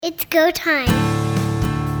It's go time.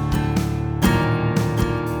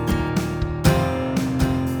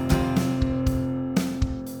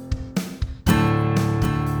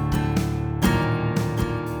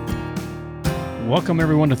 Welcome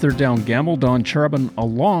everyone to Third Down Gamble. Don Charbon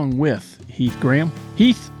along with Heath Graham.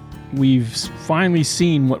 Heath, we've finally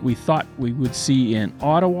seen what we thought we would see in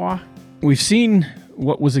Ottawa. We've seen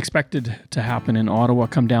what was expected to happen in Ottawa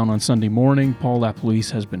come down on Sunday morning. Paul LaPolice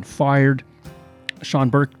has been fired.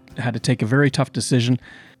 Sean Burke had to take a very tough decision,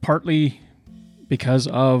 partly because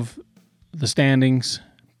of the standings,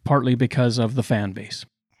 partly because of the fan base.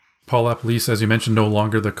 Paul LaPolice, as you mentioned, no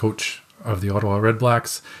longer the coach of the Ottawa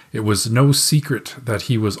Redblacks. It was no secret that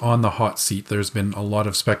he was on the hot seat. There's been a lot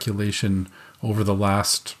of speculation over the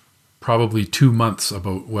last probably 2 months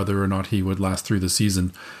about whether or not he would last through the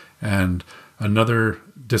season. And another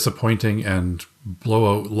disappointing and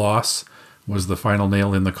blowout loss was the final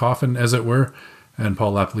nail in the coffin, as it were, and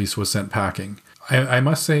Paul LaPolice was sent packing. I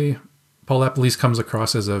must say, Paul LaPolice comes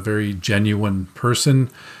across as a very genuine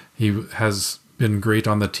person. He has been great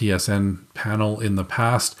on the TSN panel in the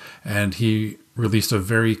past, and he released a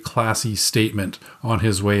very classy statement on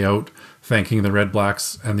his way out, thanking the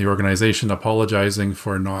Redblacks and the organization, apologizing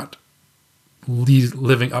for not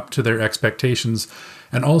living up to their expectations,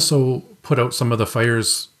 and also put out some of the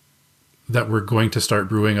fires that were going to start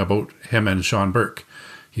brewing about him and Sean Burke.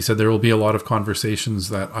 He said there will be a lot of conversations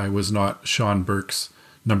that I was not Sean Burke's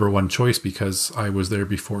number one choice because I was there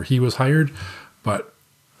before he was hired, but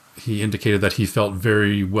he indicated that he felt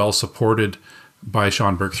very well supported by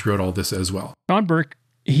Sean Burke throughout all this as well. Sean Burke,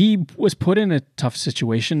 he was put in a tough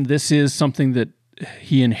situation. This is something that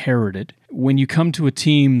he inherited. When you come to a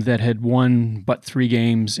team that had won but 3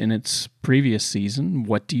 games in its previous season,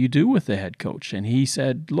 what do you do with the head coach? And he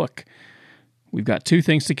said, look, we've got 2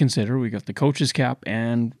 things to consider. We've got the coach's cap,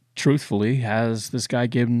 and truthfully, has this guy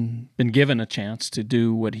been given a chance to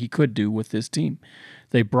do what he could do with this team?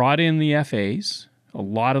 They brought in the FAs, a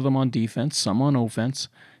lot of them on defense, some on offense,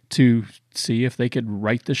 to see if they could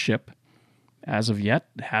right the ship. As of yet,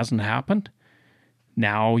 it hasn't happened.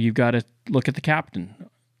 Now you've got to look at the captain.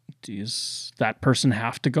 Does that person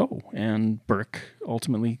have to go? And Burke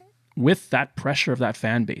ultimately, with that pressure of that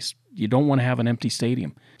fan base, you don't want to have an empty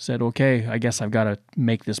stadium, said, okay, I guess I've got to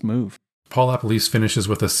make this move. Paul LaPolice finishes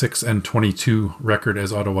with a 6-22 record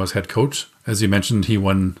as Ottawa's head coach. As you mentioned, he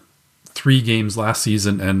won 3 games last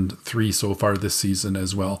season and 3 so far this season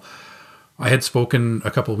as well. I had spoken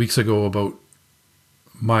a couple of weeks ago about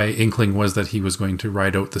my inkling was that he was going to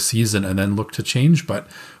ride out the season and then look to change. But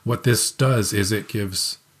what this does is it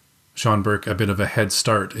gives Sean Burke a bit of a head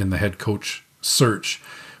start in the head coach search.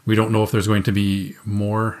 We don't know if there's going to be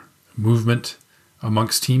more movement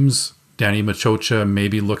amongst teams. Danny Machocha may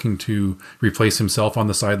be looking to replace himself on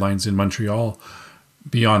the sidelines in Montreal.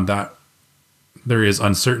 Beyond that, there is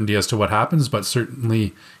uncertainty as to what happens, but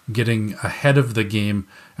certainly getting ahead of the game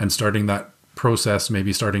and starting that process,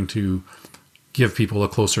 maybe starting to give people a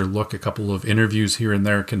closer look, a couple of interviews here and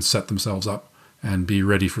there can set themselves up and be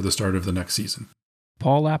ready for the start of the next season.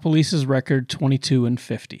 Paul LaPolice's record,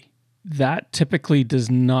 22-50. That typically does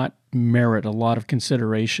not merit a lot of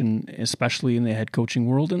consideration, especially in the head coaching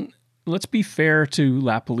world. And let's be fair to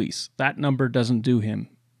LaPolice. That number doesn't do him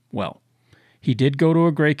well. He did go to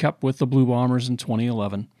a Grey Cup with the Blue Bombers in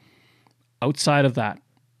 2011. Outside of that,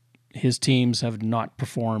 his teams have not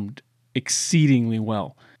performed exceedingly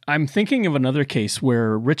well. I'm thinking of another case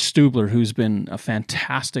where Rich Stubler, who's been a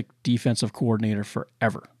fantastic defensive coordinator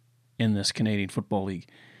forever in this Canadian Football League,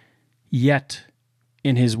 yet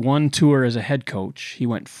in his one tour as a head coach, he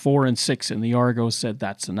went 4-6, and the Argos said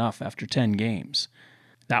that's enough after 10 games.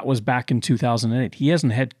 That was back in 2008. He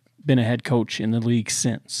hasn't been a head coach in the league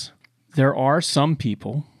since. There are some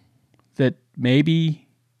people that maybe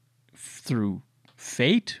through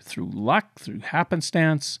fate, through luck, through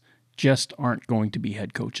happenstance, just aren't going to be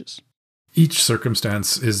head coaches. Each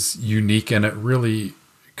circumstance is unique, and it really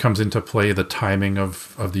comes into play the timing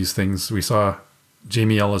of these things. We saw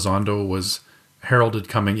Jamie Elizondo was heralded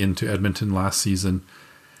coming into Edmonton last season.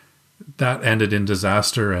 That ended in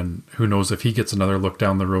disaster, and who knows if he gets another look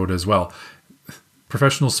down the road as well.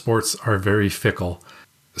 Professional sports are very fickle.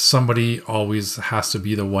 Somebody always has to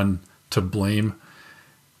be the one to blame.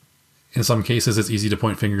 In some cases, it's easy to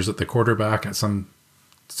point fingers at the quarterback. At some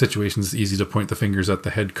situations, it's easy to point the fingers at the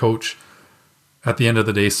head coach. At the end of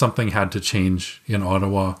the day, something had to change in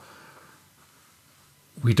Ottawa.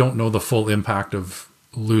 We don't know the full impact of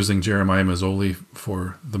losing Jeremiah Masoli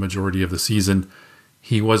for the majority of the season.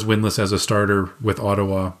 He was winless as a starter with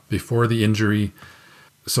Ottawa before the injury.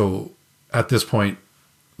 So at this point,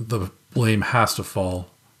 the blame has to fall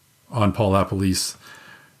on Paul LaPolice.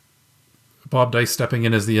 Bob Dice stepping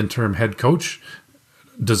in as the interim head coach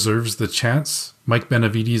deserves the chance. Mike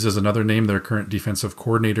Benavides is another name, their current defensive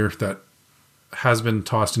coordinator, that has been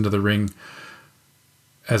tossed into the ring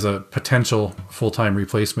as a potential full-time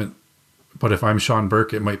replacement. But if I'm Sean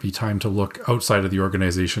Burke, it might be time to look outside of the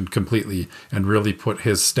organization completely and really put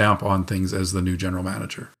his stamp on things as the new general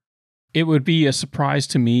manager. It would be a surprise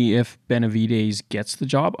to me if Benavides gets the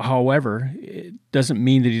job. However, it doesn't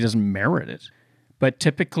mean that he doesn't merit it. But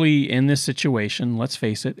typically in this situation, let's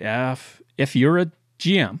face it, if you're a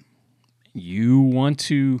GM, you want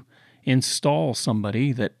to install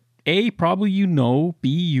somebody that A, probably you know, B,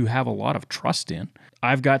 you have a lot of trust in.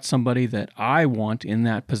 I've got somebody that I want in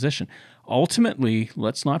that position. Ultimately,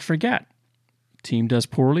 let's not forget, team does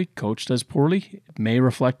poorly, coach does poorly, it may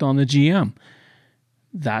reflect on the GM.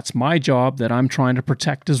 That's my job that I'm trying to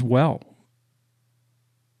protect as well.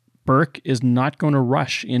 Burke is not going to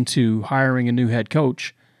rush into hiring a new head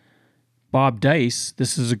coach. Bob Dice,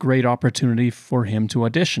 this is a great opportunity for him to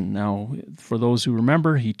audition. Now, for those who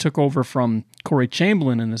remember, he took over from Corey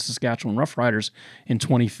Chamberlain in the Saskatchewan Roughriders in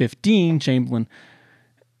 2015. Chamberlain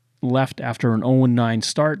left after an 0-9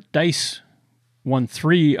 start. Dice won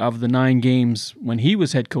 3 of the 9 games when he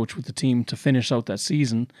was head coach with the team to finish out that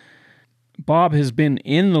season. Bob has been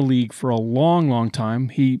in the league for a long, long time.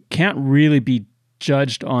 He can't really be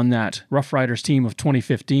judged on that Roughriders team of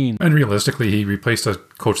 2015. And realistically, he replaced a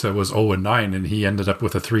coach that was 0-9, and he ended up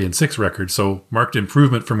with a 3-6 record. So marked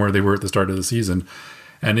improvement from where they were at the start of the season.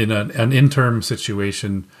 And in an interim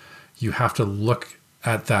situation, you have to look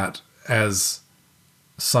at that as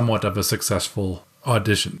somewhat of a successful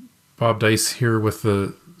audition. Bob Dice here with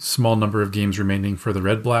the small number of games remaining for the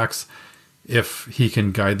Red Blacks. If he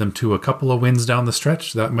can guide them to a couple of wins down the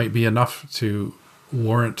stretch, that might be enough to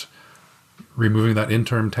warrant removing that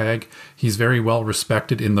interim tag. He's very well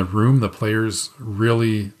respected in the room. The players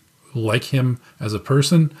really like him as a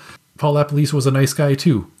person. Paul LaPolice was a nice guy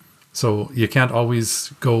too. So you can't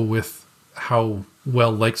always go with how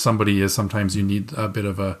well liked somebody is. Sometimes you need a bit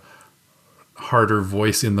of a harder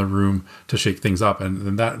voice in the room to shake things up.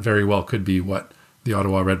 And that very well could be what the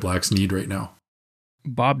Ottawa Red Blacks need right now.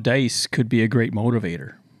 Bob Dice could be a great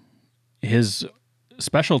motivator. His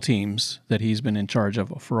special teams that he's been in charge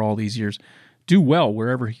of for all these years do well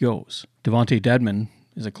wherever he goes. Devontae Dedmon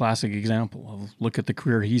is a classic example of look at the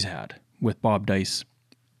career he's had with Bob Dice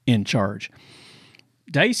in charge.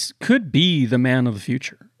 Dice could be the man of the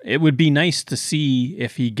future. It would be nice to see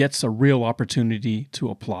if he gets a real opportunity to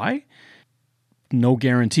apply. No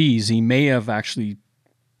guarantees. He may have actually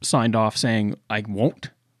signed off saying, I won't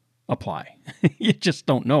apply. You just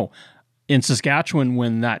don't know. In Saskatchewan,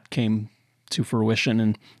 when that came to fruition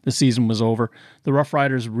and the season was over, the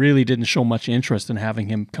Roughriders really didn't show much interest in having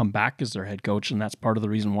him come back as their head coach, and that's part of the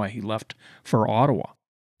reason why he left for Ottawa.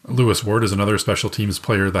 Lewis Ward is another special teams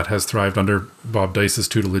player that has thrived under Bob Dice's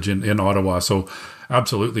tutelage in Ottawa. So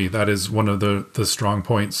absolutely, that is one of the strong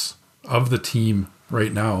points of the team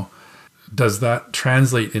right now. Does that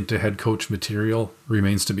translate into head coach material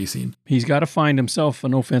remains to be seen. He's got to find himself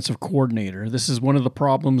an offensive coordinator. This is one of the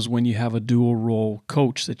problems when you have a dual role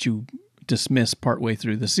coach that you dismiss partway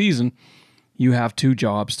through the season. You have 2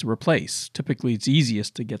 jobs to replace. Typically, it's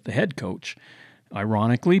easiest to get the head coach.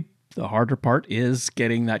 Ironically, the harder part is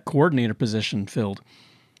getting that coordinator position filled.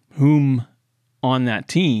 Whom on that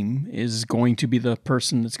team is going to be the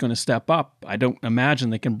person that's going to step up? I don't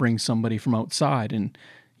imagine they can bring somebody from outside, and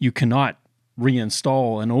you cannot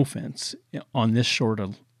reinstall an offense on this short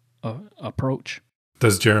approach.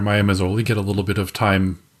 Does Jeremiah Masoli get a little bit of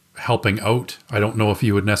time helping out? I don't know if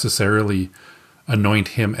you would necessarily anoint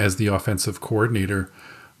him as the offensive coordinator,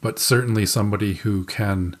 but certainly somebody who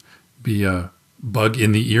can be a bug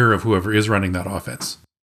in the ear of whoever is running that offense.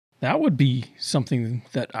 That would be something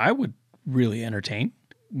that I would really entertain.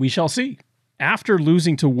 We shall see. After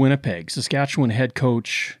losing to Winnipeg, Saskatchewan head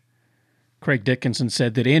coach Craig Dickinson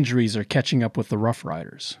said that injuries are catching up with the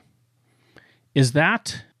Roughriders. Is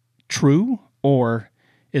that true, or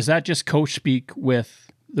is that just coach speak with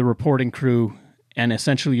the reporting crew, and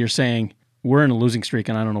essentially you're saying, we're in a losing streak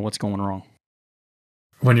and I don't know what's going wrong?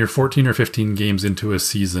 When you're 14 or 15 games into a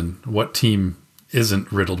season, what team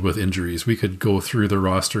isn't riddled with injuries? We could go through the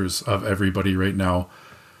rosters of everybody right now.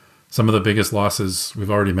 Some of the biggest losses, we've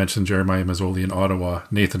already mentioned Jeremiah Masoli in Ottawa,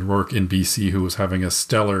 Nathan Rourke in BC, who was having a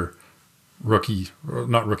stellar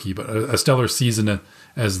a stellar season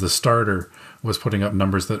as the starter, was putting up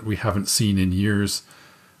numbers that we haven't seen in years.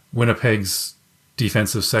 Winnipeg's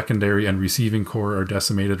defensive secondary and receiving core are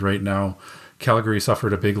decimated right now. Calgary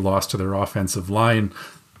suffered a big loss to their offensive line.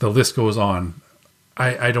 The list goes on.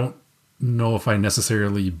 I don't know if I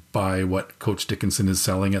necessarily buy what Coach Dickinson is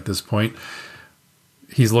selling at this point.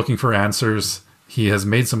 He's looking for answers. He has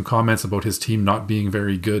made some comments about his team not being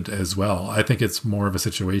very good as well. I think it's more of a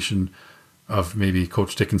situation of maybe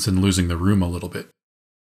Coach Dickinson losing the room a little bit.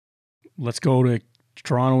 Let's go to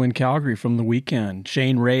Toronto and Calgary from the weekend.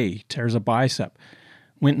 Shane Ray tears a bicep.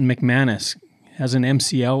 Wynton McManus has an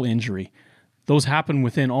MCL injury. Those happen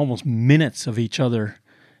within almost minutes of each other,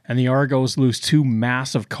 and the Argos lose two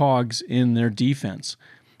massive cogs in their defense.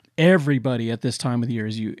 Everybody at this time of the year,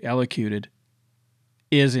 as you elocuted,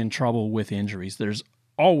 is in trouble with injuries. There's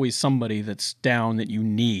always somebody that's down that you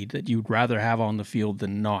need, that you'd rather have on the field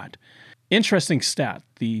than not. Interesting stat,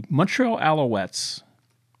 the Montreal Alouettes,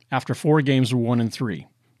 after 4 games, were 1-3.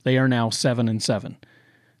 They are now 7-7.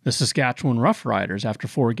 The Saskatchewan Roughriders, after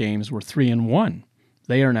 4 games, were 3-1.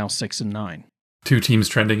 They are now 6-9. Two teams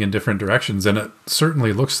trending in different directions, and it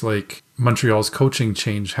certainly looks like Montreal's coaching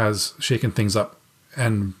change has shaken things up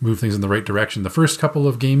and moved things in the right direction. The first couple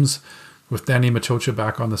of games with Danny Machocha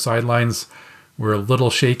back on the sidelines were a little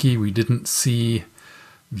shaky. We didn't see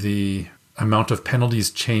the amount of penalties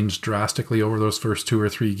change drastically over those first 2 or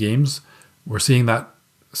 3 games. We're seeing that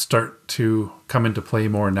start to come into play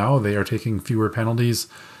more now. They are taking fewer penalties,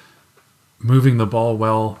 moving the ball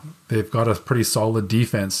well. They've got a pretty solid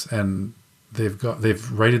defense, and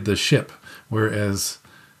they've righted the ship, whereas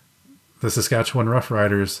the Saskatchewan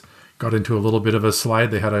Roughriders got into a little bit of a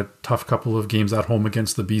slide. They had a tough couple of games at home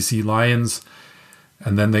against the BC Lions,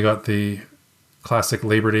 and then they got the classic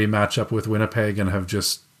Labor Day matchup with Winnipeg and have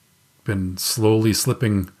just been slowly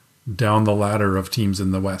slipping down the ladder of teams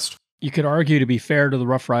in the West. You could argue, to be fair to the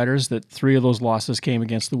Roughriders, that 3 of those losses came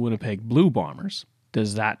against the Winnipeg Blue Bombers.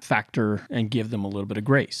 Does that factor and give them a little bit of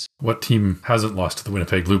grace? What team hasn't lost to the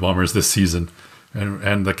Winnipeg Blue Bombers this season?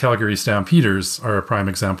 And the Calgary Stampeders are a prime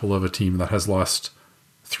example of a team that has lost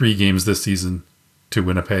 3 games this season to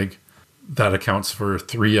Winnipeg. That accounts for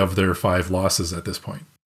 3 of their 5 losses at this point.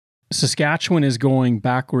 Saskatchewan is going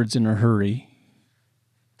backwards in a hurry.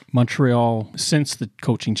 Montreal, since the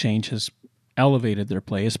coaching change, has elevated their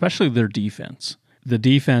play, especially their defense. The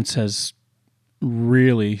defense has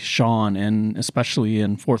really shone, and especially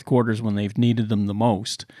in fourth quarters when they've needed them the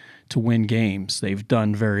most to win games, they've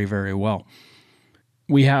done very, very well.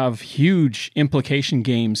 We have huge implication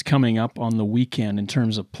games coming up on the weekend in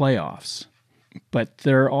terms of playoffs, but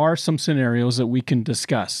there are some scenarios that we can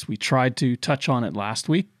discuss. We tried to touch on it last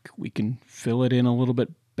week. We can fill it in a little bit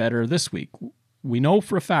better this week. We know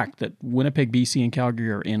for a fact that Winnipeg, BC, and Calgary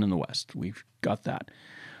are in the West. We've got that.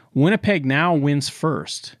 Winnipeg now wins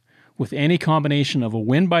first with any combination of a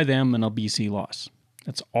win by them and a BC loss.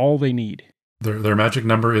 That's all they need. Their magic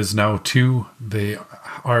number is now 2. They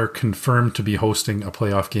are confirmed to be hosting a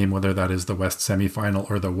playoff game, whether that is the West semifinal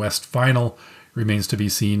or the West final remains to be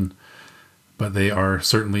seen, but they are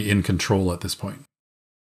certainly in control at this point.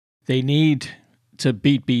 They need to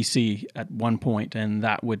beat BC at one point, and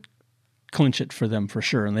that would clinch it for them for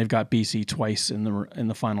sure. And they've got BC twice in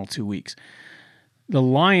the final 2 weeks. The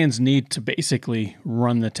Lions need to basically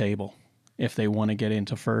run the table if they want to get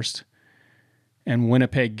into first, and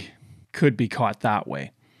Winnipeg could be caught that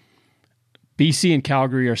way. BC and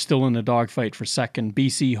Calgary are still in the dogfight for second.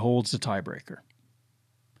 BC holds the tiebreaker.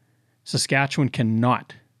 Saskatchewan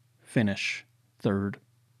cannot finish third,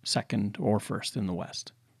 second, or first in the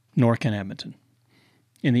West, nor can Edmonton.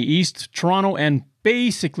 In the East, Toronto and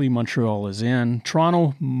basically Montreal is in.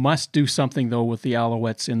 Toronto must do something, though, with the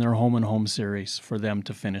Alouettes in their home-and-home series for them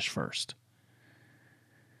to finish first.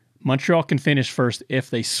 Montreal can finish first if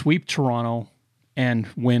they sweep Toronto and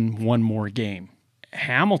win one more game.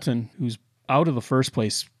 Hamilton, who's out of the first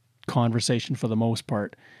place conversation for the most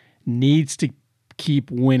part, needs to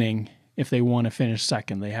keep winning if they want to finish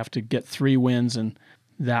second. They have to get 3 wins, and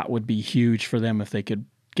that would be huge for them if they could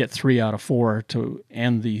get 3 out of 4 to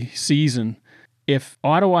end the season. If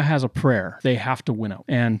Ottawa has a prayer, they have to win out.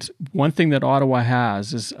 And one thing that Ottawa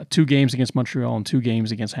has is 2 games against Montreal and 2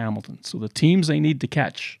 games against Hamilton. So the teams they need to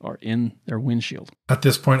catch are in their windshield. At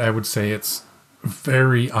this point, I would say it's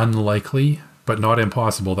very unlikely, but not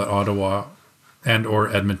impossible, that Ottawa and or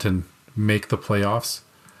Edmonton make the playoffs.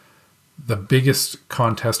 The biggest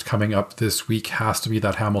contest coming up this week has to be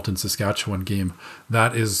that Hamilton-Saskatchewan game.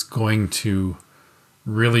 That is going to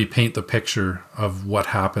really paint the picture of what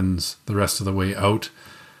happens the rest of the way out.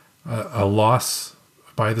 A loss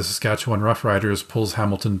by the Saskatchewan Roughriders pulls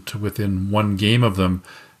Hamilton to within 1 game of them.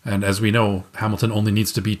 And as we know, Hamilton only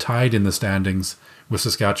needs to be tied in the standings with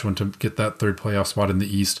Saskatchewan to get that 3rd playoff spot in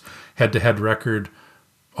the East. Head-to-head record,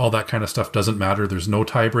 all that kind of stuff doesn't matter. There's no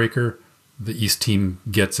tiebreaker. The East team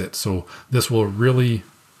gets it. So this will really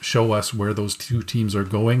show us where those 2 teams are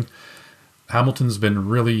going. Hamilton's been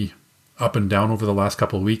really up and down over the last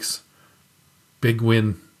couple of weeks. Big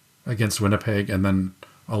win against Winnipeg and then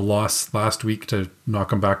a loss last week to knock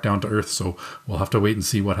them back down to earth. So we'll have to wait and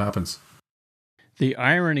see what happens. The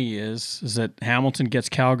irony is that Hamilton gets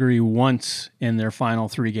Calgary once in their final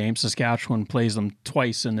 3 games. Saskatchewan plays them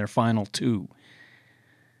twice in their final 2.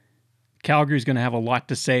 Calgary's going to have a lot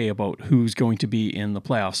to say about who's going to be in the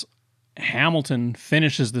playoffs. Hamilton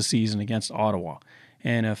finishes the season against Ottawa.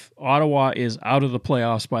 And if Ottawa is out of the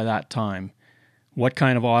playoffs by that time, what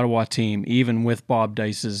kind of Ottawa team, even with Bob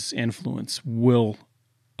Dice's influence, will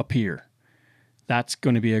appear? That's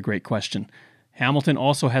going to be a great question. Hamilton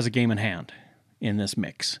also has a game in hand in this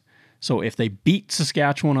mix. So if they beat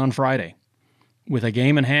Saskatchewan on Friday with a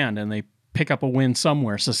game in hand and they pick up a win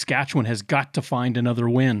somewhere, Saskatchewan has got to find another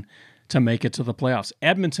win to make it to the playoffs.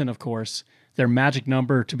 Edmonton, of course, their magic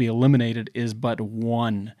number to be eliminated is but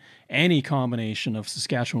 1. Any combination of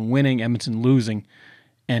Saskatchewan winning, Edmonton losing,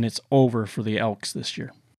 and it's over for the Elks this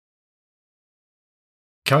year.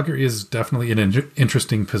 Calgary is definitely in an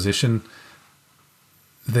interesting position.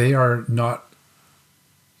 They are not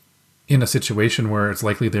in a situation where it's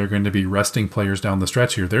likely they're going to be resting players down the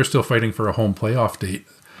stretch here. They're still fighting for a home playoff date.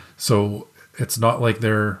 So it's not like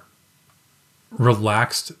they're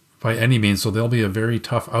relaxed by any means. So they'll be a very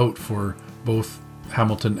tough out for both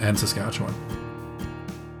Hamilton and Saskatchewan.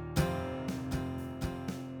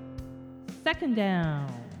 Second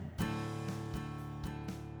down.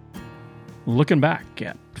 Looking back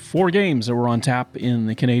at 4 games that were on tap in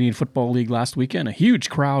the Canadian Football League last weekend, a huge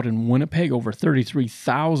crowd in Winnipeg, over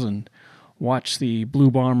 33,000, watched the Blue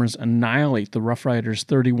Bombers annihilate the Rough Riders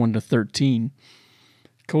 31-13.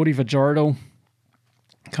 Cody Fajardo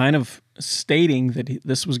kind of stating that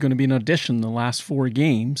this was going to be an audition the last 4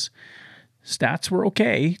 games. Stats were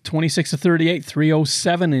okay, 26-38,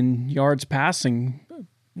 307 in yards passing,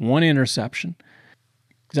 1 interception.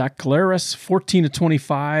 Zach Collaros,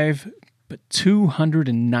 14-25, but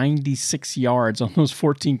 296 yards on those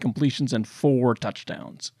 14 completions and 4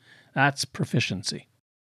 touchdowns. That's proficiency.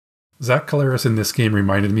 Zach Collaros in this game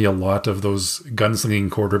reminded me a lot of those gunslinging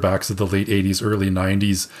quarterbacks of the late 80s, early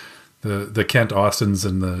 90s, the Kent Austins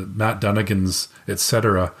and the Matt Dunnigans,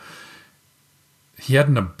 etc. He had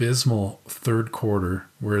an abysmal third quarter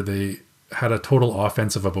where they had a total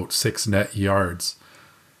offense of about 6 net yards.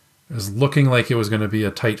 It was looking like it was going to be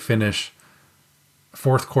a tight finish.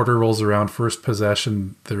 Fourth quarter rolls around, first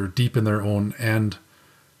possession, they're deep in their own end.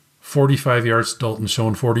 45 yards to Dalton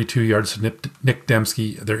Schoen, 42 yards to Nick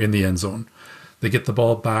Dembski. They're in the end zone. They get the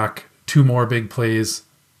ball back, 2 more big plays,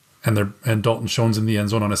 and Dalton Schoen's in the end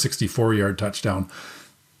zone on a 64-yard touchdown.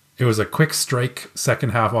 It was a quick strike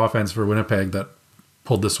second half offense for Winnipeg that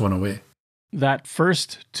pulled this one away. That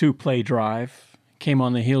first 2-play drive came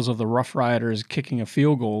on the heels of the Rough Riders kicking a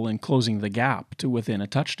field goal and closing the gap to within a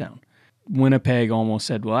touchdown. Winnipeg almost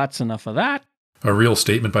said, well, that's enough of that. A real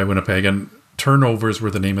statement by Winnipeg, and turnovers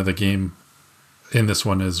were the name of the game in this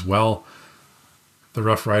one as well. The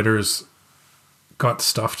Rough Riders got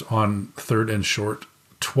stuffed on 3rd and short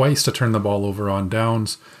twice to turn the ball over on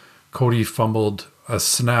downs. Cody fumbled a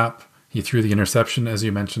snap. He threw the interception, as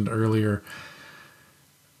you mentioned earlier.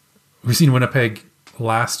 We've seen Winnipeg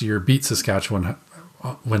last year beat Saskatchewan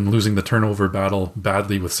when losing the turnover battle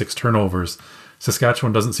badly with 6 turnovers.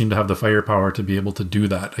 Saskatchewan doesn't seem to have the firepower to be able to do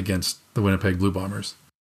that against the Winnipeg Blue Bombers.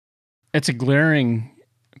 It's a glaring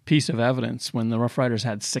piece of evidence when the Rough Riders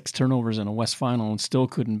had 6 turnovers in a West Final and still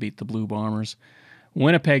couldn't beat the Blue Bombers.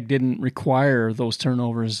 Winnipeg didn't require those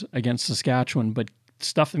turnovers against Saskatchewan, but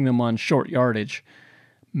stuffing them on short yardage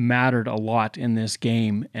mattered a lot in this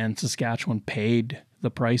game, and Saskatchewan paid the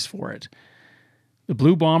price for it. The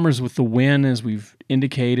Blue Bombers with the win, as we've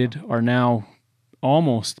indicated, are now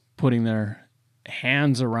almost putting their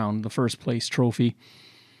hands around the first place trophy.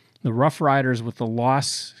 The Rough Riders with the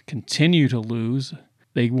loss continue to lose.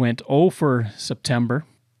 They went 0 for September.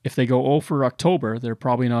 If they go 0 for October, they're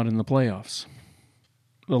probably not in the playoffs.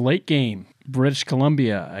 The late game, British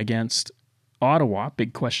Columbia against Ottawa,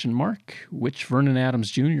 big question mark. Which Vernon Adams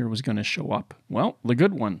Jr. was going to show up? Well, the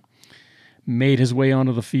good one made his way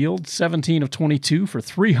onto the field, 17 of 22 for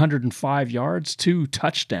 305 yards, 2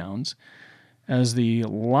 touchdowns, as the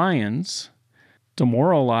Lions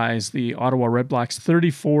demoralized the Ottawa Redblacks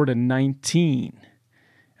 34-19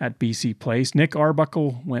 at BC Place. Nick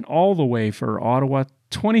Arbuckle went all the way for Ottawa,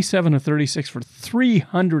 27 of 36 for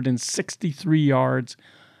 363 yards,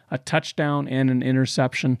 a touchdown and an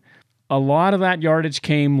interception. A lot of that yardage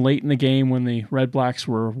came late in the game when the Redblacks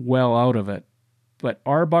were well out of it, but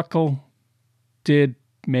Arbuckle did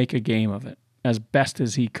make a game of it as best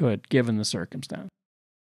as he could given the circumstance.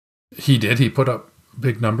 He did. He put up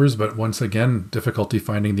big numbers, but once again, difficulty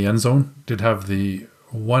finding the end zone. Did have the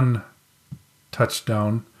one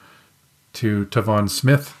touchdown to Tavon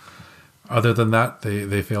Smith. Other than that,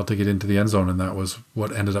 they failed to get into the end zone, and that was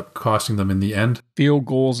what ended up costing them in the end. Field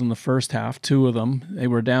goals in the first half, 2 of them. They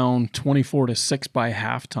were down 24-6 by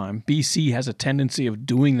halftime. BC has a tendency of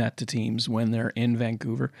doing that to teams when they're in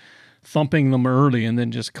Vancouver, thumping them early and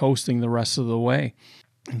then just coasting the rest of the way.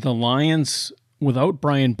 The Lions, without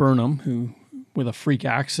Brian Burnham, who with a freak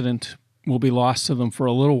accident will be lost to them for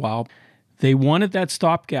a little while, they wanted that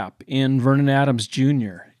stopgap in Vernon Adams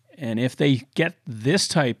Jr., and if they get this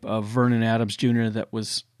type of Vernon Adams Jr. that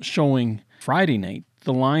was showing Friday night,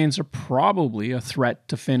 the Lions are probably a threat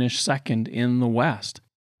to finish second in the West.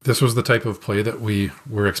 This was the type of play that we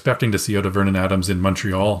were expecting to see out of Vernon Adams in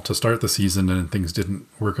Montreal to start the season, and things didn't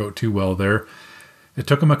work out too well there. It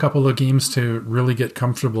took him a couple of games to really get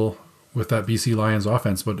comfortable with that BC Lions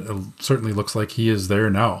offense, but it certainly looks like he is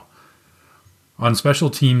there now. On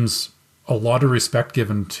special teams, a lot of respect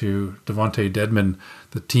given to Devontae Dedmon.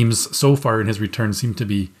 The teams so far in his return seem to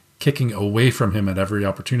be kicking away from him at every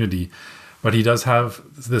opportunity, but he does have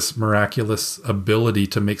this miraculous ability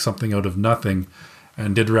to make something out of nothing,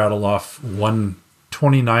 and did rattle off one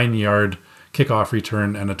 29-yard kickoff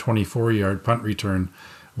return and a 24-yard punt return.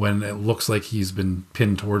 When it looks like he's been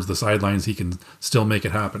pinned towards the sidelines, he can still make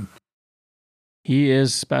it happen. He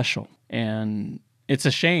is special, and it's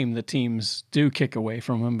a shame that teams do kick away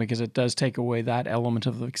from him because it does take away that element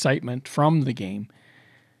of excitement from the game.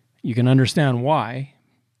 You can understand why,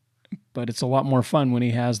 but it's a lot more fun when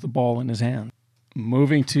he has the ball in his hand.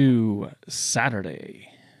 Moving to Saturday,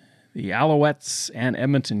 the Alouettes and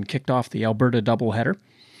Edmonton kicked off the Alberta doubleheader.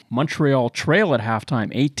 Montreal trail at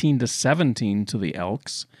halftime 18-17 to the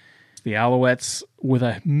Elks. The Alouettes, with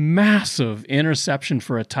a massive interception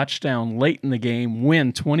for a touchdown late in the game,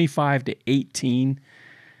 win 25-18.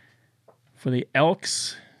 For the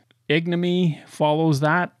Elks, ignominy follows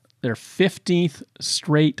that. Their 15th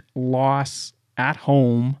straight loss at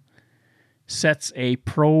home sets a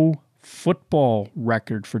pro football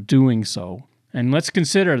record for doing so. And let's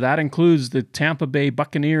consider that includes the Tampa Bay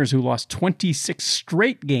Buccaneers, who lost 26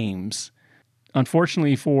 straight games.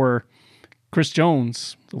 Unfortunately for Chris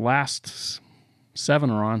Jones, the last 7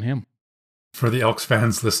 are on him. For the Elks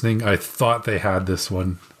fans listening, I thought they had this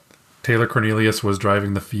one. Taylor Cornelius was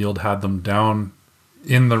driving the field, had them down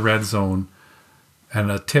in the red zone,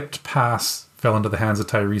 and a tipped pass fell into the hands of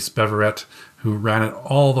Tyrese Beverett, who ran it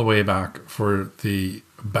all the way back for the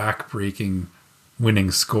back-breaking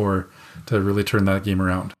winning score to really turn that game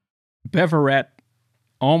around. Beverett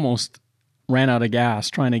almost ran out of gas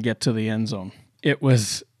trying to get to the end zone. It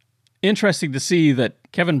was interesting to see that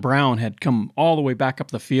Kevin Brown had come all the way back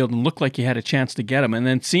up the field and looked like he had a chance to get him, and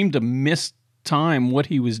then seemed to miss time what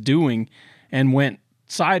he was doing and went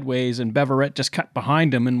sideways, and Beverett just cut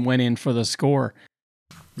behind him and went in for the score.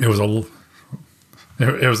 It was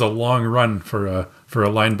a long run for a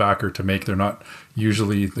linebacker to make. They're not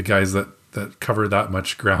usually the guys that cover that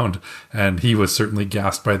much ground, and he was certainly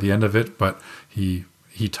gassed by the end of it, but he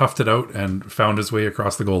toughed it out and found his way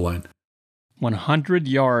across the goal line. 100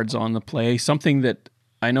 yards on the play, something that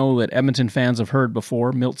I know that Edmonton fans have heard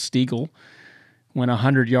before. Milt Stegall went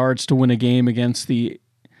 100 yards to win a game against the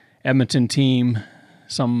Edmonton team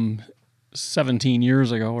some 17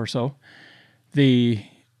 years ago or so. The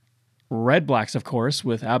Red Blacks, of course,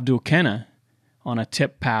 with Abdul Kenna on a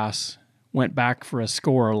tip pass, went back for a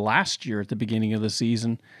score last year at the beginning of the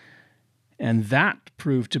season, and that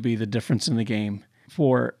proved to be the difference in the game.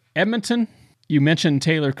 For Edmonton, you mentioned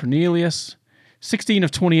Taylor Cornelius, 16 of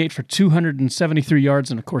 28 for 273 yards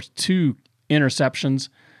and, of course, 2 interceptions.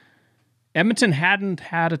 Edmonton hadn't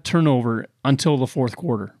had a turnover until the fourth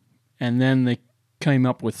quarter, and then they came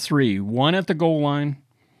up with 3. 1 at the goal line,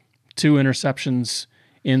 2 interceptions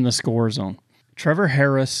in the score zone. Trevor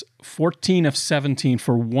Harris, 14 of 17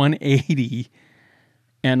 for 180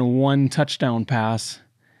 and 1 touchdown pass.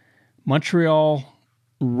 Montreal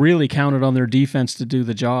really counted on their defense to do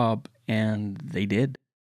the job, and they did.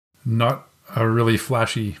 Not a really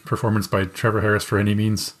flashy performance by Trevor Harris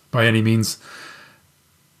by any means.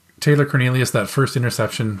 Taylor Cornelius, that first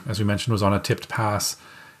interception, as we mentioned, was on a tipped pass.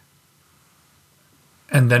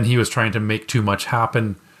 And then he was trying to make too much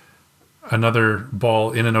happen. Another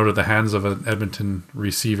ball in and out of the hands of an Edmonton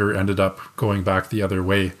receiver ended up going back the other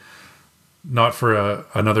way. Not for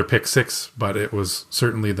another pick six, but it was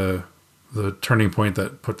certainly the turning point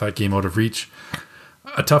that put that game out of reach.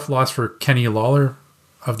 A tough loss for Kenny Lawler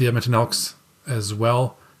of the Edmonton Elks as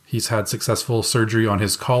well. He's had successful surgery on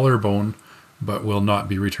his collarbone, but will not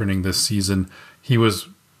be returning this season. He was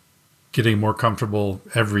getting more comfortable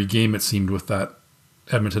every game, it seemed, with that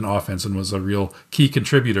Edmonton offense and was a real key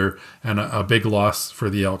contributor and a big loss for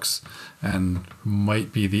the Elks and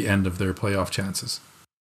might be the end of their playoff chances.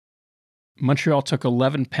 Montreal took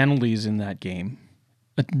 11 penalties in that game.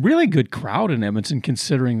 A really good crowd in Edmonton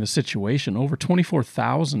considering the situation. Over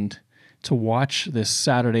 24,000 to watch this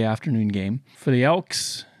Saturday afternoon game. For the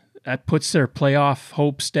Elks, that puts their playoff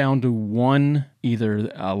hopes down to one,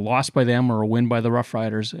 either a loss by them or a win by the Rough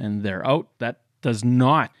Riders, and they're out. That does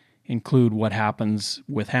not include what happens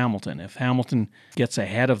with Hamilton. If Hamilton gets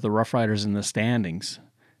ahead of the Rough Riders in the standings,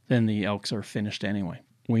 then the Elks are finished anyway.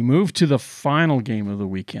 We move to the final game of the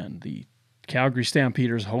weekend, the Calgary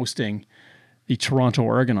Stampeders hosting the Toronto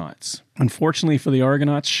Argonauts. Unfortunately for the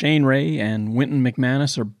Argonauts, Shane Ray and Winton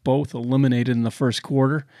McManus are both eliminated in the first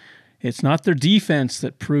quarter. It's not their defense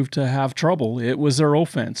that proved to have trouble. It was their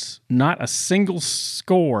offense. Not a single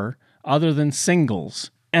score other than singles.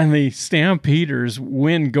 And the Stampeders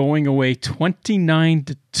win going away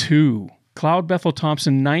 29-2. Cloud Bethel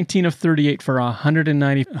Thompson, 19 of 38 for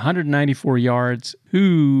 194 yards,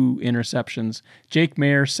 2 interceptions. Jake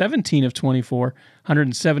Mayer, 17 of 24,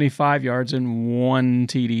 175 yards, and 1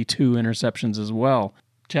 TD, 2 interceptions as well.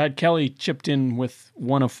 Chad Kelly chipped in with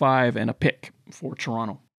 1 of 5 and a pick for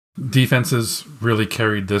Toronto. Defenses really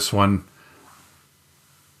carried this one.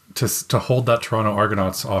 To hold that Toronto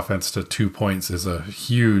Argonauts offense to 2 points is a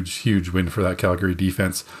huge win for that Calgary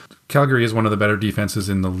defense. Calgary is one of the better defenses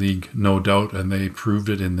in the league, no doubt, and they proved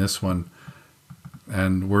it in this one.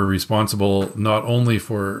 And were responsible not only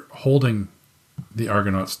for holding the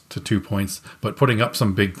Argonauts to 2 points, but putting up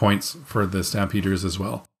some big points for the Stampeders as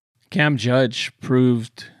well. Cam Judge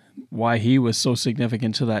proved why he was so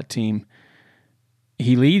significant to that team.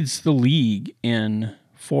 He leads the league in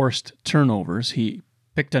forced turnovers. He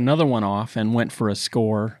picked another one off and went for a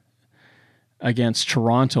score against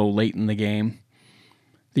Toronto late in the game.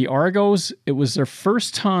 The Argos, it was their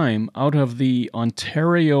first time out of the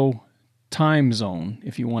Ontario time zone,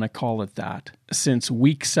 if you want to call it that, since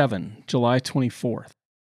week 7, July 24th.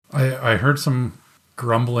 I heard some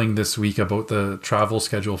grumbling this week about the travel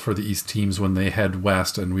schedule for the East teams when they head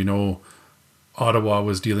west, and we know Ottawa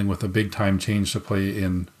was dealing with a big time change to play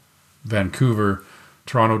in Vancouver,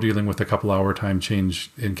 Toronto dealing with a couple-hour time change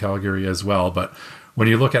in Calgary as well. But when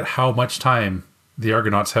you look at how much time the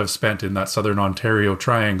Argonauts have spent in that Southern Ontario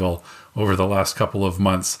triangle over the last couple of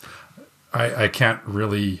months, I can't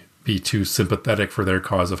really be too sympathetic for their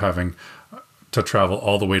cause of having to travel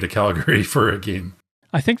all the way to Calgary for a game.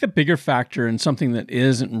 I think the bigger factor, and something that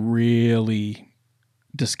isn't really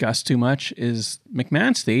discussed too much, is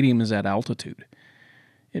McMahon Stadium is at altitude.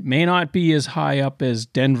 It may not be as high up as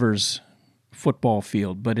Denver's football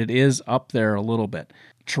field, but it is up there a little bit.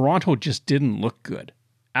 Toronto just didn't look good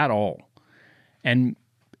at all. And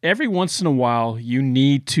every once in a while, you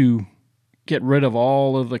need to get rid of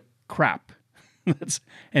all of the crap.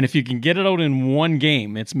 And if you can get it out in one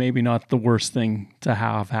game, it's maybe not the worst thing to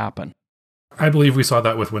have happen. I believe we saw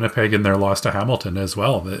that with Winnipeg in their loss to Hamilton as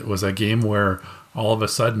well. It was a game where all of a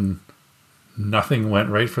sudden nothing went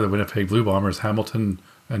right for the Winnipeg Blue Bombers. Hamilton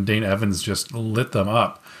and Dane Evans just lit them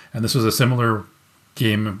up. And this was a similar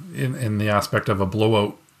game in the aspect of a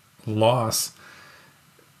blowout loss.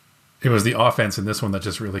 It was the offense in this one that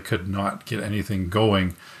just really could not get anything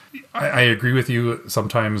going. I agree with you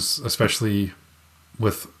sometimes, especially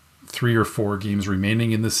with 3 or 4 games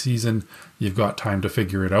remaining in the season, you've got time to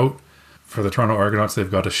figure it out. For the Toronto Argonauts, they've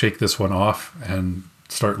got to shake this one off and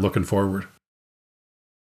start looking forward.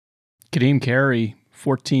 Kadeem Carey,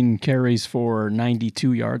 14 carries for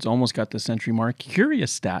 92 yards, almost got the century mark.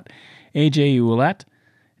 Curious stat, AJ Ouellette,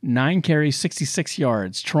 9 carries, 66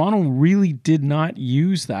 yards. Toronto really did not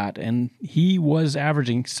use that, and he was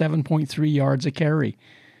averaging 7.3 yards a carry.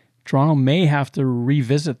 Toronto may have to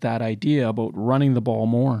revisit that idea about running the ball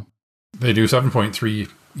more. They do. 7.3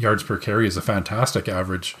 yards per carry is a fantastic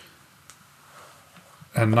average.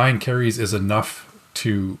 And 9 carries is enough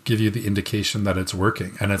to give you the indication that it's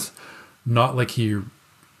working. And it's not like he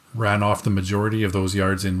ran off the majority of those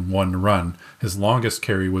yards in one run. His longest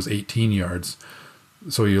carry was 18 yards.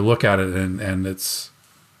 So you look at it and it's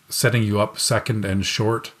setting you up second and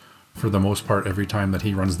short for the most part every time that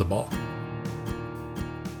he runs the ball.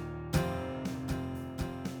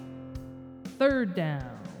 Third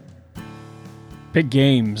down. Big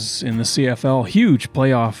games in the CFL, huge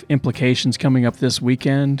playoff implications coming up this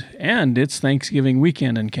weekend, and it's Thanksgiving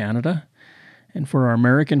weekend in Canada. And for our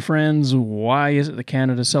American friends, why is it that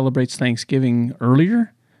Canada celebrates Thanksgiving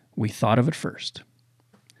earlier? We thought of it first.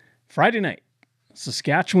 Friday night,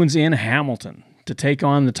 Saskatchewan's in Hamilton to take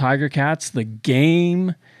on the Tiger Cats, the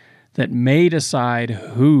game that may decide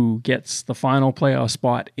who gets the final playoff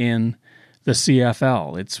spot in the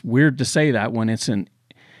CFL. It's weird to say that when it's an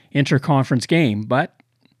interconference game, but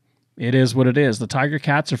it is what it is. The Tiger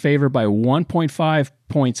Cats are favored by 1.5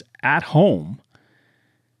 points at home.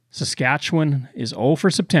 Saskatchewan is 0 for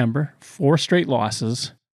September, 4 straight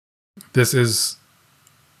losses. This is,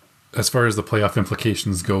 as far as the playoff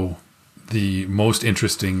implications go, the most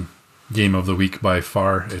interesting game of the week by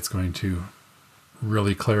far. It's going to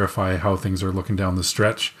really clarify how things are looking down the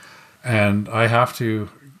stretch. And I have to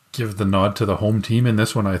give the nod to the home team in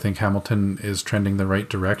this one. I think Hamilton is trending the right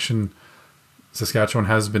direction. Saskatchewan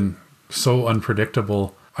has been so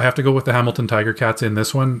unpredictable. I have to go with the Hamilton Tiger Cats in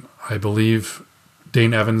this one. I believe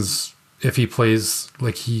Dane Evans, if he plays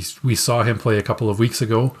like we saw him play a couple of weeks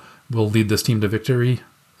ago, will lead this team to victory.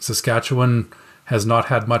 Saskatchewan has not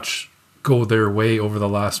had much go their way over the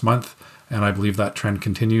last month, and I believe that trend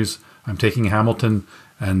continues. I'm taking Hamilton,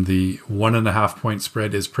 and the 1.5 point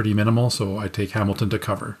spread is pretty minimal, so I take Hamilton to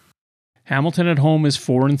cover. Hamilton at home is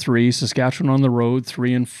 4-3. Saskatchewan on the road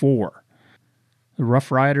 3-4. The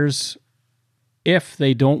Rough Riders, if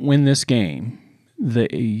they don't win this game,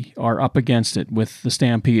 they are up against it with the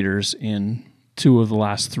Stampeders in 2 of the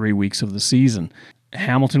last 3 weeks of the season.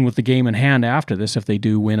 Hamilton, with the game in hand after this, if they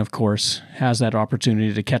do win, of course, has that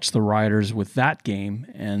opportunity to catch the Riders with that game,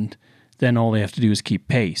 and then all they have to do is keep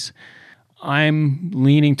pace. I'm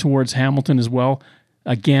leaning towards Hamilton as well.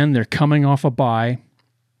 Again, they're coming off a bye.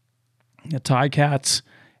 The Ticats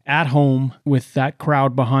at home with that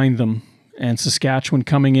crowd behind them, and Saskatchewan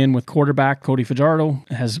coming in with quarterback Cody Fajardo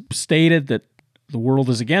has stated that the world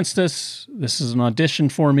is against us. This is an audition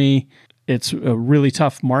for me. It's a really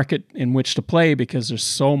tough market in which to play because there's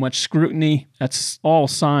so much scrutiny. That's all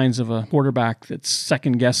signs of a quarterback that's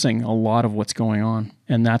second-guessing a lot of what's going on,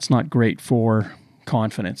 and that's not great for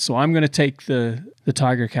confidence. So I'm going to take the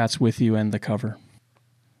Tiger Cats with you and the cover.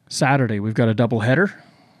 Saturday, we've got a doubleheader.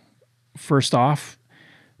 First off,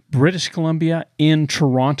 British Columbia in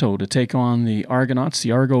Toronto to take on the Argonauts.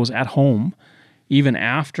 The Argos at home, even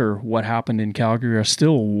after what happened in Calgary, are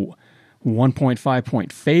still 1.5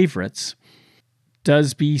 point favorites.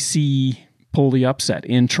 Does BC pull the upset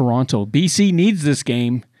in Toronto? BC needs this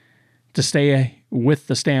game to stay with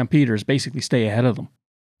the Stampeders, basically stay ahead of them.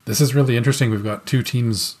 This is really interesting. We've got 2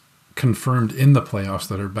 teams confirmed in the playoffs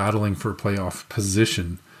that are battling for playoff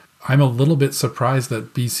position. I'm a little bit surprised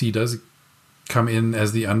that BC does come in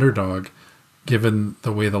as the underdog, given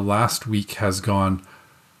the way the last week has gone.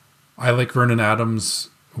 I like Vernon Adams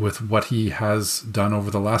with what he has done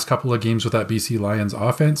over the last couple of games with that BC Lions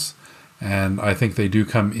offense, and I think they do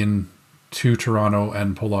come in to Toronto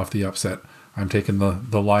and pull off the upset. I'm taking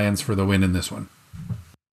the Lions for the win in this one.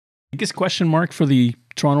 Biggest question mark for the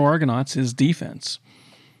Toronto Argonauts is defense.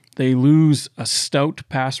 They lose a stout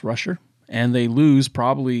pass rusher, and they lose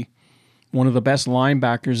probably one of the best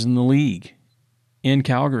linebackers in the league in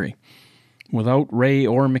Calgary. Without Ray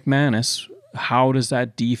or McManus, how does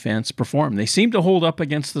that defense perform? They seem to hold up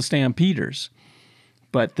against the Stampeders,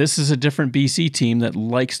 but this is a different BC team that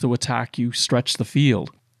likes to attack you, stretch the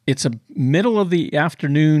field. It's a middle of the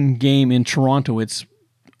afternoon game in Toronto. It's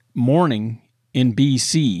morning in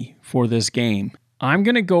BC for this game. I'm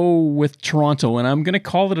going to go with Toronto, and I'm going to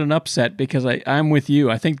call it an upset because I'm with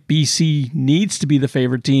you. I think BC needs to be the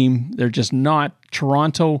favorite team. They're just not.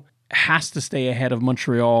 Toronto has to stay ahead of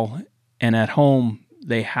Montreal, and at home,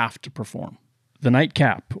 they have to perform. The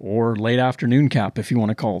nightcap, or late afternoon cap, if you want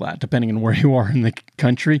to call that, depending on where you are in the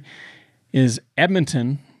country, is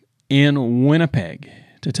Edmonton in Winnipeg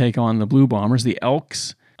to take on the Blue Bombers. The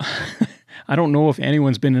Elks, I don't know if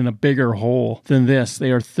anyone's been in a bigger hole than this. They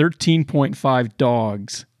are 13.5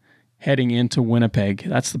 dogs heading into Winnipeg.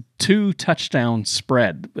 That's the 2 touchdown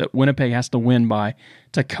spread that Winnipeg has to win by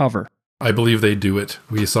to cover. I believe they do it.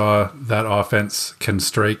 We saw that offense can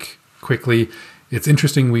strike quickly. It's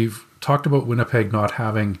interesting, we've talked about Winnipeg not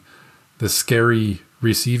having the scary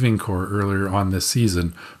receiving core earlier on this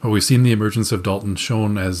season, but we've seen the emergence of Dalton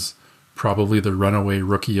Schoen as probably the runaway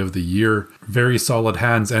rookie of the year. Very solid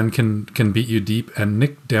hands and can beat you deep. And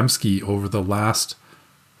Nick Dembski over the last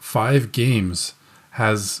 5 games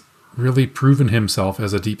has really proven himself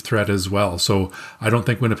as a deep threat as well. So I don't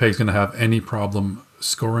think Winnipeg's going to have any problem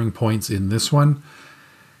scoring points in this one.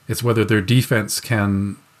 It's whether their defense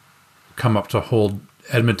can come up to hold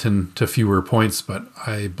Edmonton to fewer points, but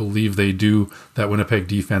I believe they do. That Winnipeg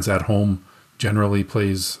defense at home generally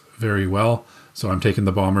plays very well. So I'm taking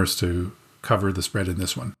the Bombers to cover the spread in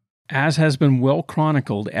this one. As has been well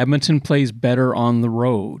chronicled, Edmonton plays better on the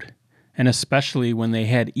road, and especially when they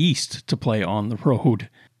head east to play on the road.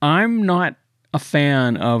 I'm not a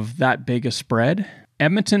fan of that big a spread.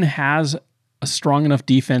 Edmonton has a strong enough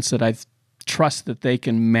defense that I trust that they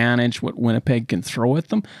can manage what Winnipeg can throw at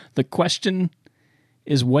them. The question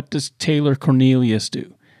is, what does Taylor Cornelius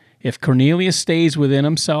do? If Cornelius stays within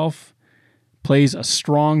himself, plays a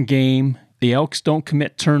strong game, the Elks don't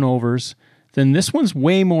commit turnovers, then this one's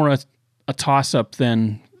way more a toss-up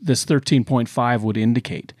than this 13.5 would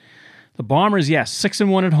indicate. The Bombers, yes,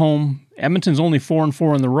 6-1 at home. Edmonton's only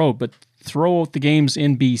 4-4 on the road, but throw out the games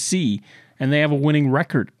in BC, and they have a winning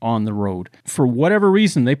record on the road. For whatever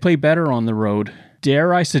reason, they play better on the road.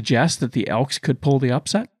 Dare I suggest that the Elks could pull the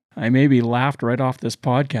upset? I maybe laughed right off this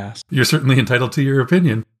podcast. You're certainly entitled to your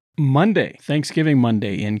opinion. Monday, Thanksgiving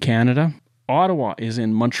Monday in Canada. Ottawa is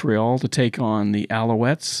in Montreal to take on the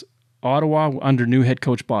Alouettes. Ottawa under new head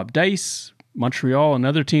coach Bob Dice. Montreal,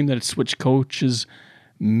 another team that had switched coaches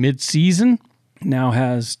mid-season, now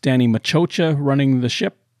has Danny Machocha running the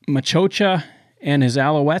ship. Machocha and his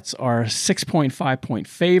Alouettes are 6.5-point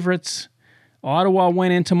favorites. Ottawa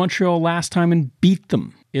went into Montreal last time and beat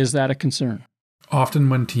them. Is that a concern? Often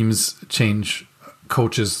when teams change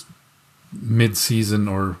coaches mid-season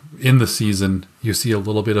or in the season, you see a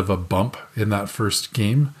little bit of a bump in that first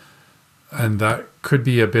game. And that could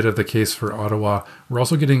be a bit of the case for Ottawa. We're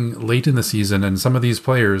also getting late in the season, and some of these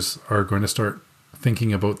players are going to start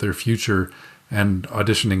thinking about their future and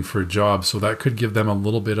auditioning for jobs. So that could give them a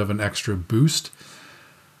little bit of an extra boost.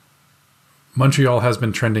 Montreal has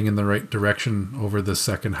been trending in the right direction over the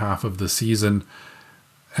second half of the season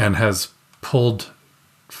and has pulled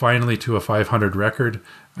finally to a 500 record.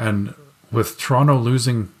 And with Toronto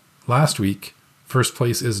losing last week, first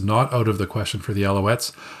place is not out of the question for the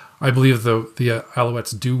Alouettes. I believe the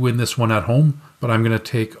Alouettes do win this one at home, but I'm going to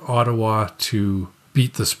take Ottawa to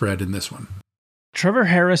beat the spread in this one. Trevor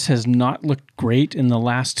Harris has not looked great in the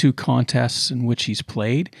last two contests in which he's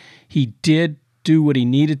played. He did do what he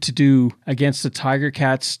needed to do against the Tiger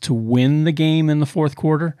Cats to win the game in the fourth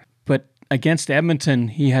quarter, but against Edmonton,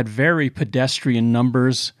 he had very pedestrian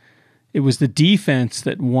numbers. It was the defense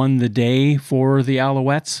that won the day for the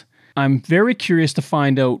Alouettes. I'm very curious to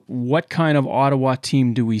find out what kind of Ottawa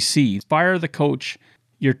team do we see. Fire the coach.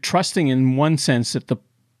 You're trusting in one sense that the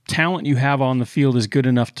talent you have on the field is good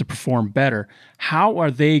enough to perform better. How are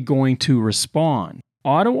they going to respond?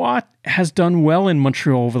 Ottawa has done well in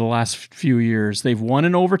Montreal over the last few years. They've won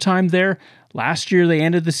in overtime there. Last year, they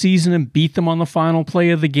ended the season and beat them on the final play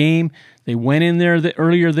of the game. They went in there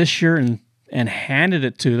earlier this year and handed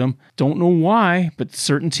it to them. Don't know why, but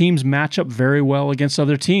certain teams match up very well against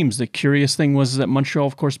other teams. The curious thing was that Montreal,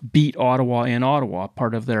 of course, beat Ottawa in Ottawa,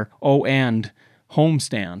 part of their O-and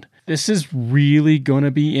homestand. This is really going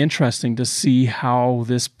to be interesting to see how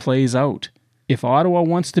this plays out. If Ottawa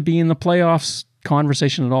wants to be in the playoffs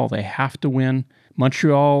conversation at all, they have to win.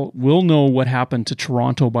 Montreal will know what happened to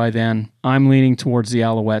Toronto by then. I'm leaning towards the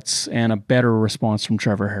Alouettes and a better response from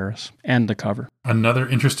Trevor Harris and the cover. Another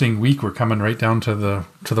interesting week. We're coming right down to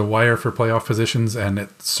the wire for playoff positions, and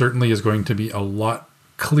it certainly is going to be a lot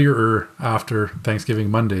clearer after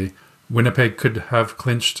Thanksgiving Monday. Winnipeg could have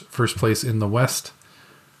clinched first place in the West.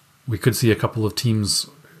 We could see a couple of teams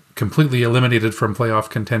completely eliminated from playoff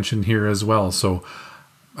contention here as well. So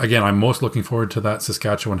again, I'm most looking forward to that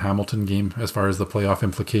Saskatchewan-Hamilton game as far as the playoff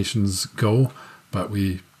implications go, but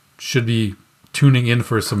we should be tuning in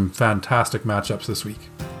for some fantastic matchups this week.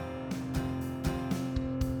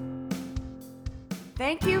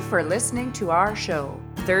 Thank you for listening to our show.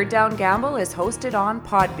 Third Down Gamble is hosted on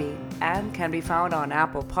Podbean and can be found on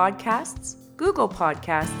Apple Podcasts, Google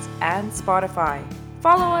Podcasts, and Spotify.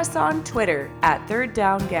 Follow us on Twitter at Third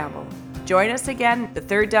Down Gamble. Join us again, the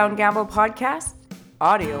Third Down Gamble podcast.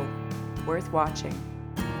 Audio worth watching.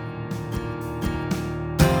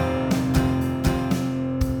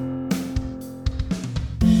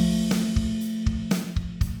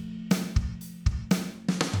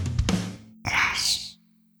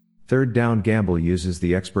 Third Down Gamble uses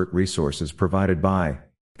the expert resources provided by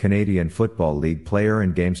Canadian Football League player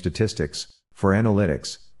and game statistics for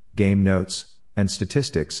analytics, game notes, and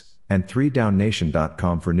statistics, and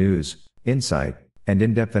 3downnation.com for news, insight, and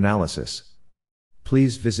in-depth analysis.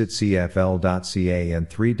 Please visit cfl.ca and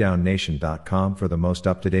 3downnation.com for the most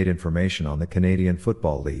up-to-date information on the Canadian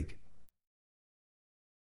Football League.